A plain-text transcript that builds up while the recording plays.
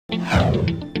So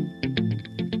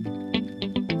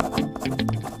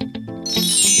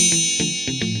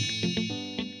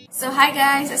hi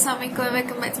guys, Assalamualaikum,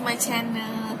 welcome back to my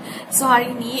channel. So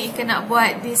hari ni Ika nak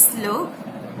buat this look.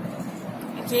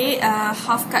 Okay,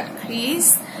 half cut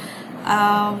crease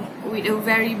with a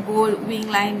very bold wing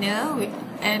liner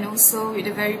and also with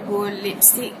a very bold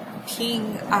lipstick,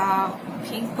 pink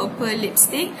purple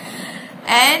lipstick.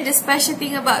 And the special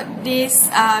thing about this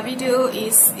video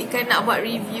is Ika nak buat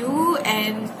review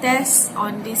and test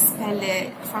on this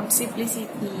palette from Simply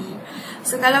Siti.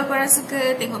 So kalau korang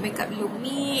suka tengok makeup look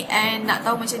ni and nak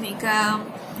tahu macam ni Ika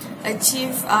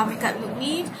achieve makeup look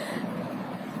ni,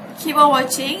 keep on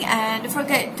watching and don't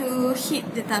forget to hit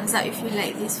the thumbs up if you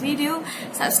like this video.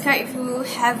 Subscribe if you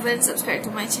haven't subscribed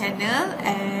to my channel,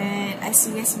 and I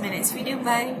see you guys in my next video.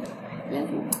 Bye. Love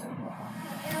you.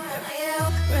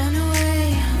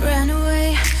 Run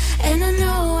away, and I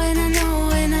know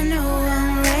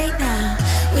I'm right now.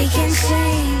 We can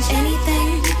change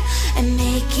anything and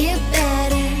make it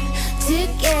better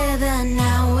together.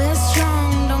 Now we're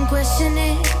strong, don't question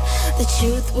it. The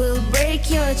truth will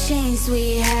break your chains.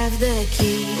 We have the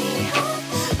key.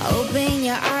 Open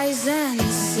your eyes and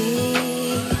see.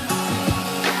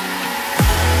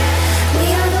 We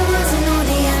are the ones who know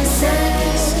the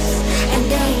answers, and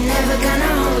they ain't never gonna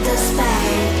hold us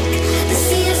back. The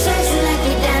sea is rising like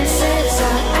we dancers.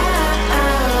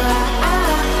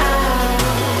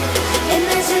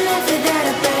 Imagine life without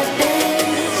a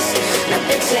purpose. Now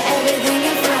picture everything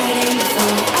you're fighting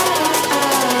for.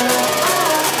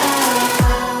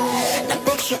 Now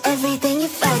picture everything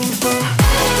you're fighting for.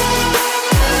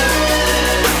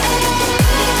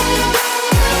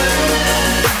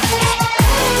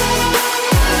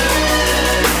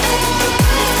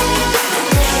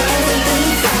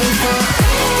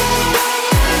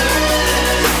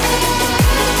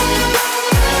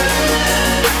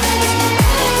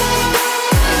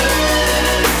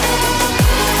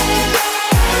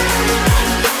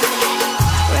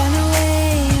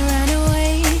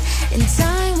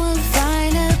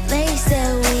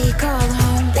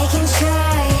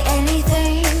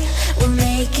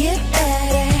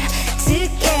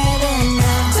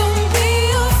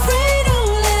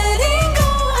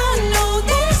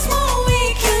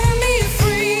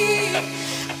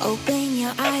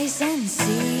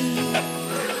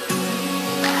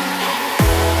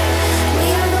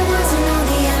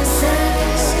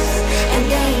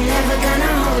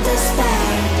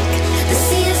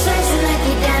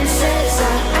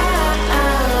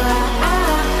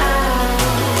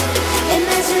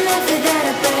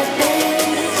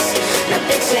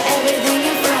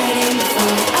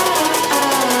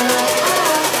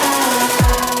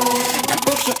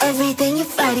 Everything you're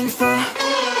fighting for.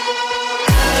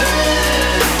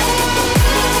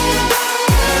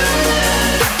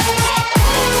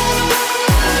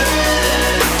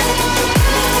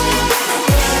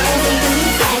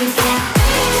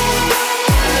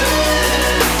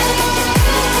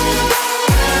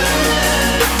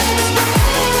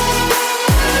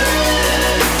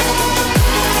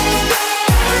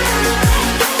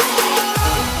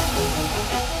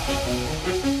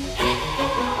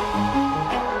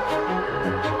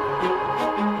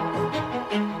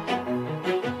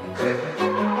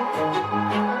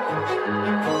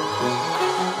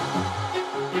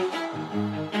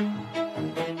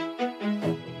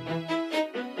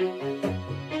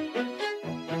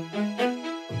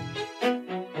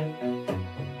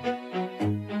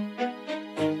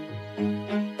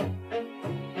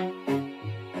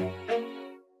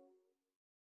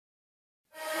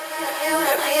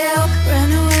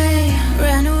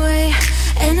 Run away,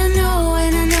 and I know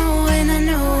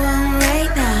I'm right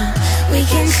now. We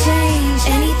can change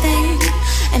anything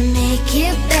and make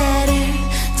it better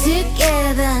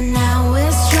together. Now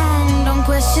we're strong, don't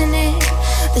question it.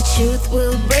 The truth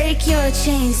will break your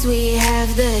chains. We have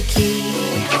the key.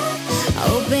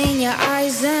 Open your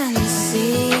eyes and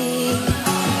see.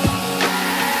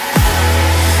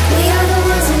 We are the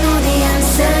ones who know the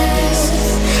answers,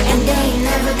 and they ain't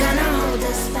never gonna hold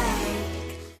us back.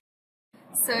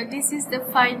 So this is the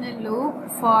final look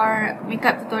for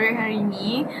makeup tutorial hari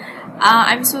ni.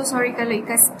 I'm so sorry kalau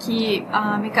Ika skip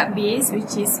makeup base,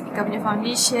 which is Ika punya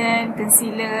foundation,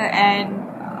 concealer and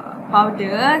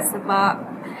powder, sebab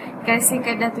Ika rasa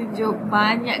Ika dah tunjuk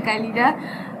banyak kali dah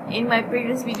in my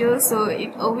previous video, so it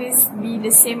always be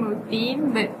the same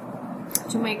routine, but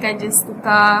cuma Ika just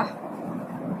tukar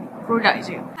produk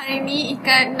je. Hari ni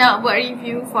Ika nak buat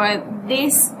review for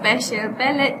this special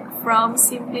palette from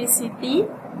Simply Siti,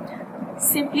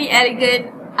 Simply Elegant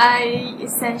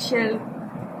Eyesential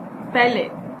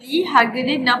Palette. Harga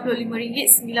dia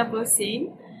RM65.90.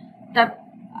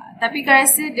 Tapi kau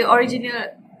rasa the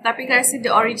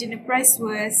original price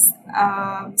was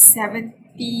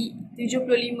 75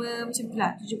 macam tu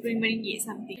lah, RM75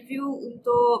 something. Review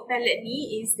untuk palette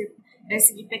ni is dari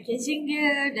segi packaging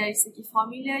dia, dari segi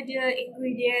formula dia,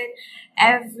 ingredient,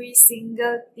 every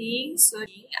single thing. So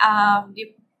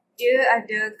dia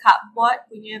ada cardboard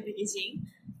punya packaging,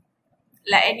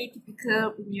 like any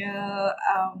typical punya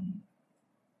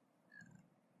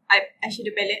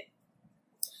eyeshadow palette.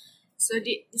 So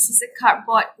this is a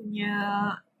cardboard punya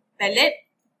palette.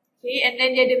 Okay, and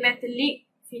then dia ada metallic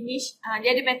finish.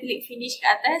 Dia ada metallic finish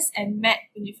kat atas and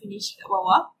matte punya finish kat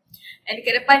bawah. And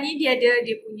dekat depan ni dia ada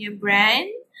dia punya brand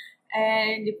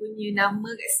and dia punya nama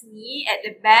kat sini. At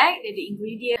the back dia ada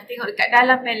ingredient. Tengok dekat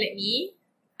dalam palette ni,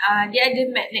 dia ada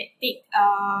magnetic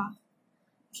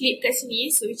clip kat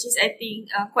sini, so which is I think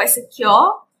quite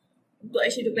secure untuk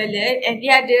eyeshadow palette. And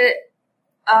dia ada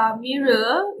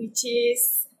mirror, which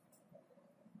is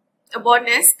a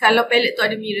bonus kalau palette tu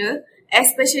ada mirror,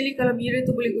 especially kalau mirror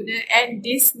tu boleh guna. And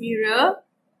this mirror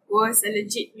was a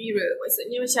legit mirror.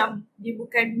 Maksudnya macam dia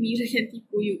bukan mirror yang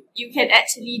tipu you. You can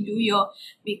actually do your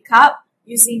makeup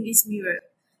using this mirror.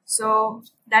 So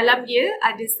dalam dia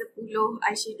ada 10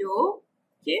 eyeshadow.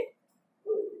 Okay.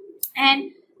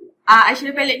 And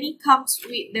eyeshadow palette ni comes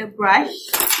with the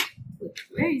brush.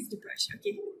 Where is the brush?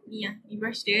 Okay, ni lah. Ni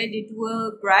brush dia. Dia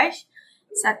dua brush.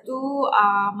 Satu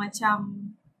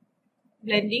macam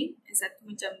blending and satu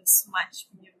macam smudge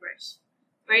punya brush.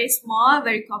 Very small,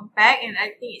 very compact, and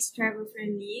I think it's travel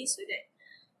friendly, so that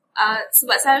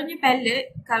sebab selalunya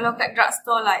palette kalau kat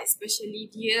drugstore lah especially,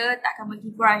 dia tak akan bagi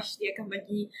brush, dia akan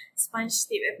bagi sponge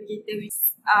tip applicator, which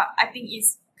I think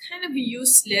is kind of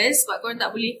useless sebab korang tak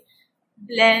boleh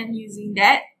blend using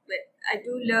that. But I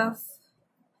do love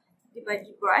dia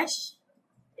bagi brush.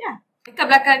 Yeah. Dekat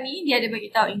belakang ni dia ada bagi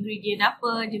tahu ingredient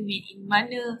apa, dia made in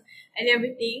mana and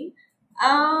everything.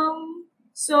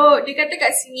 So dia kata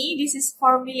kat sini, this is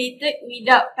formulated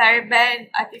without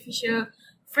paraben, artificial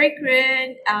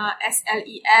fragrant,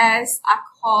 SLES,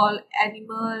 alcohol,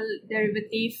 animal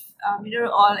derivative, mineral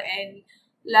oil and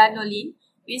lanolin,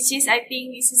 which is I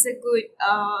think this is a good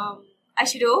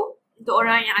eyeshadow untuk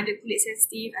orang yang ada kulit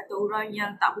sensitif atau orang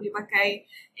yang tak boleh pakai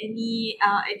any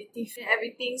additive and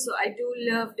everything. So I do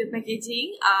love the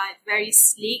packaging, very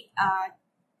sleek,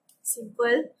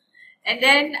 simple. And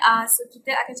then so kita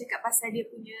akan cakap pasal dia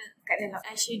punya kat dalam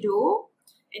eyeshadow.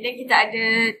 And then kita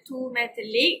ada 2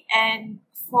 metallic and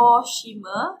 4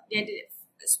 shimmer. Dia ada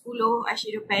 10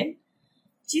 eyeshadow pen,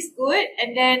 which is good.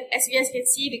 And then as you guys can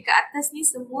see, dekat atas ni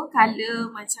semua colour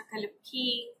macam colour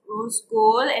pink, rose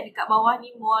gold, and dekat bawah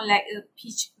ni more like a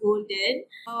peach golden.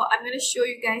 So I'm going to show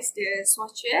you guys the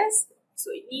swatches. So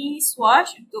ini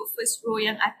swatch untuk first row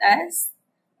yang atas.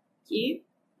 Okay.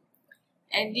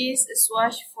 And this is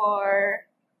swatch for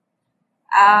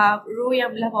row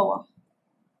yang belah bawah.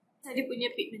 So, dia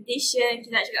punya pigmentation,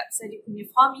 kita nak cakap pasal dia punya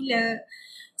formula.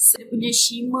 So dia punya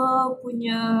shimmer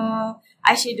punya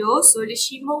eyeshadow. So the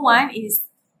shimmer one is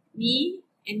ni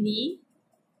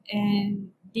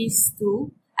and these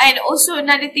two. And also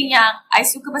another thing yang I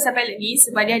suka pasal palette ni,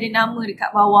 sebab dia ada nama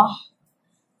dekat bawah.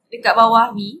 Dekat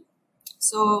bawah ni.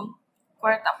 So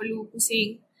korang tak perlu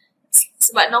pusing.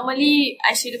 Sebab normally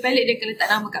eyeshadow palette dia akan letak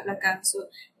nama kat belakang. So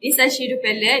this eyeshadow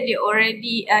palette dia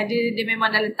already dia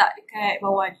memang dah letak dekat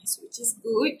bawah ni. So which is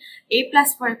good. A+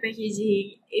 for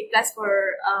packaging. A+ for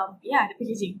the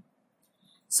packaging.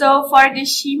 So for the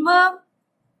shimmer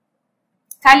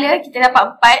color kita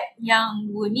dapat 4,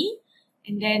 yang 2 ni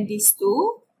and then these 2.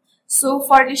 So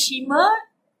for the shimmer,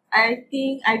 I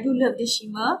think I do love the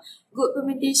shimmer. Good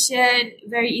pigmentation,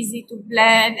 very easy to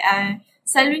blend, and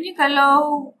selalunya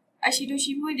kalau eyeshadow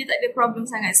shimmer dia tak ada problem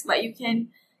sangat sebab you can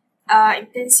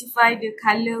intensify the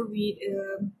colour with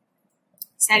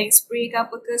setting spray ke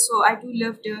apa ke. So I do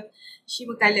love the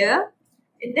shimmer colour.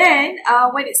 And then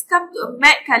when it's come to a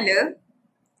matte colour,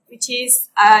 which is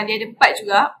dia ada 4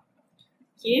 juga.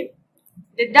 Okay,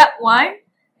 the dark one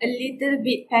a little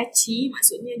bit patchy,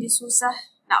 maksudnya dia susah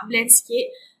nak blend sikit.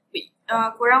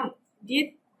 Korang,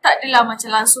 dia tak adalah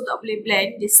macam langsung tak boleh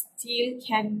blend, dia still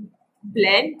can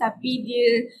blend, tapi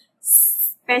dia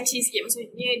patchy sikit,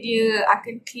 maksudnya dia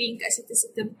akan cling kat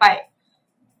certain part.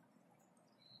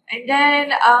 And then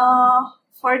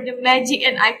for the magic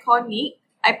and iconic,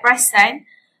 I perasan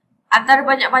antara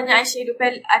banyak-banyak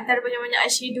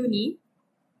eyeshadow ni,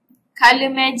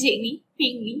 colour magic ni,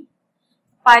 pink ni,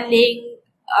 paling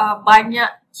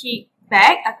banyak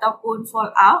kickback ataupun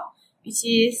fall out, which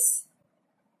is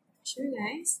show you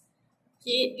guys.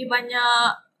 Okay, dia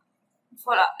banyak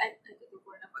fall out.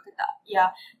 Nampak ke tak?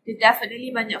 Yeah, dia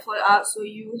definitely banyak fall out, so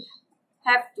you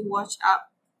have to watch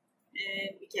out.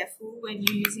 and be careful when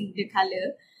you're using the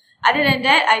colour. Other than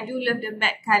that, I do love the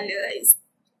matte colour. It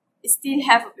still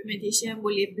have a pigmentation,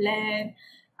 boleh blend.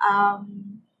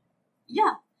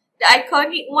 Yeah, the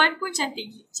iconic one pun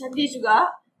cantik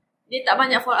juga. Dia tak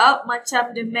banyak fall out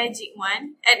macam the magic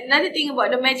one. And another thing about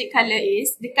the magic colour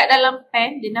is dekat dalam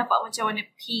pen dia nampak macam warna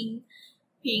pink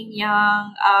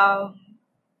yang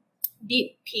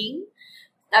deep pink.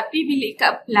 Tapi bila ikat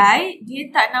apply, dia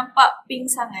tak nampak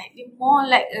pink sangat. Dia more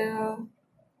like a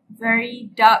very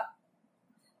dark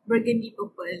burgundy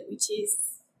purple, which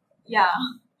is, yeah,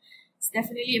 it's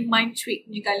definitely a mind trick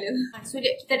punya colour. So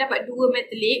kita dapat dua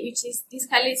metallic, which is this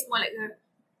colour is more like a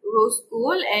rose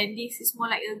gold and this is more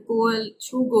like a gold,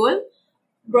 true gold,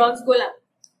 bronze gold lah.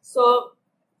 So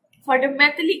for the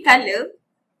metallic colour,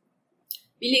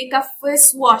 bila ikat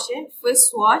first wash,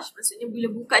 maksudnya bila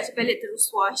buka je palette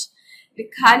terus wash, the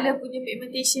colour punya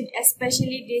pigmentation,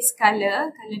 especially this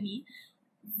colour ni,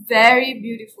 very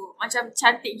beautiful. Macam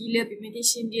cantik gila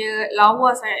pigmentation dia,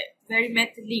 lawa sangat, very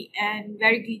metallic and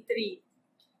very glittery.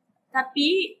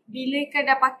 Tapi bila Ika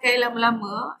dah pakai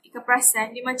lama-lama, Ika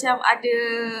perasan dia macam ada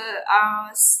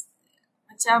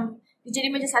macam dia jadi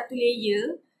macam satu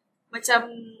layer. Macam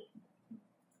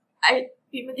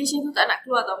pigmentation tu tak nak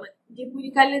keluar tau. Dia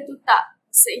punya colour tu tak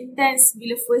se-intense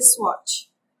bila first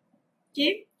swatch.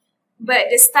 Okay.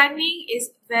 But the stunning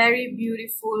is very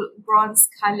beautiful bronze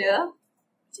colour.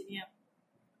 Macam ni.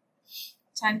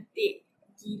 Cantik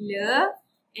gila.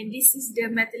 And this is the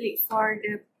metallic for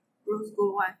the rose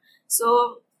gold one.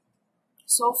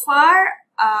 So far,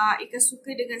 Ika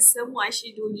suka dengan semua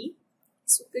eyeshadow ni.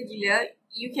 Suka gila.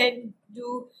 You can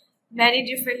do many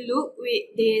different look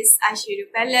with this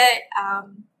eyeshadow palette.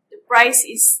 The price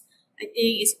is, I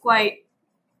think, is quite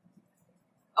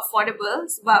affordable.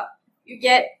 Sebab you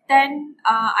get 10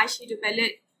 eyeshadow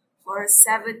palette for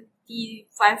 75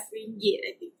 ringgit,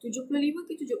 I think. 75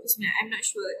 ke 79, I'm not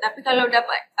sure. Tapi kalau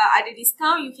dapat ada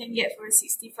discount, you can get for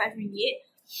 65 ringgit.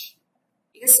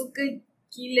 Ika suka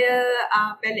gila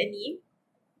palette ni.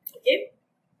 Okay.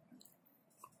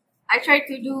 I try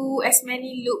to do as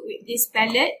many look with this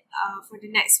palette for the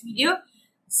next video.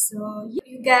 So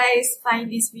you guys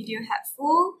find this video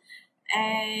helpful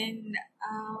and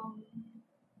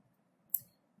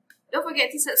don't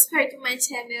forget to subscribe to my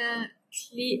channel.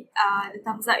 Click the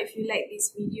thumbs up if you like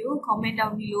this video. Comment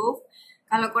down below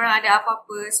kalau korang ada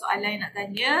apa-apa soalan nak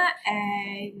tanya.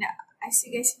 And I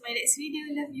see you guys in my next video.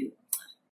 Love you.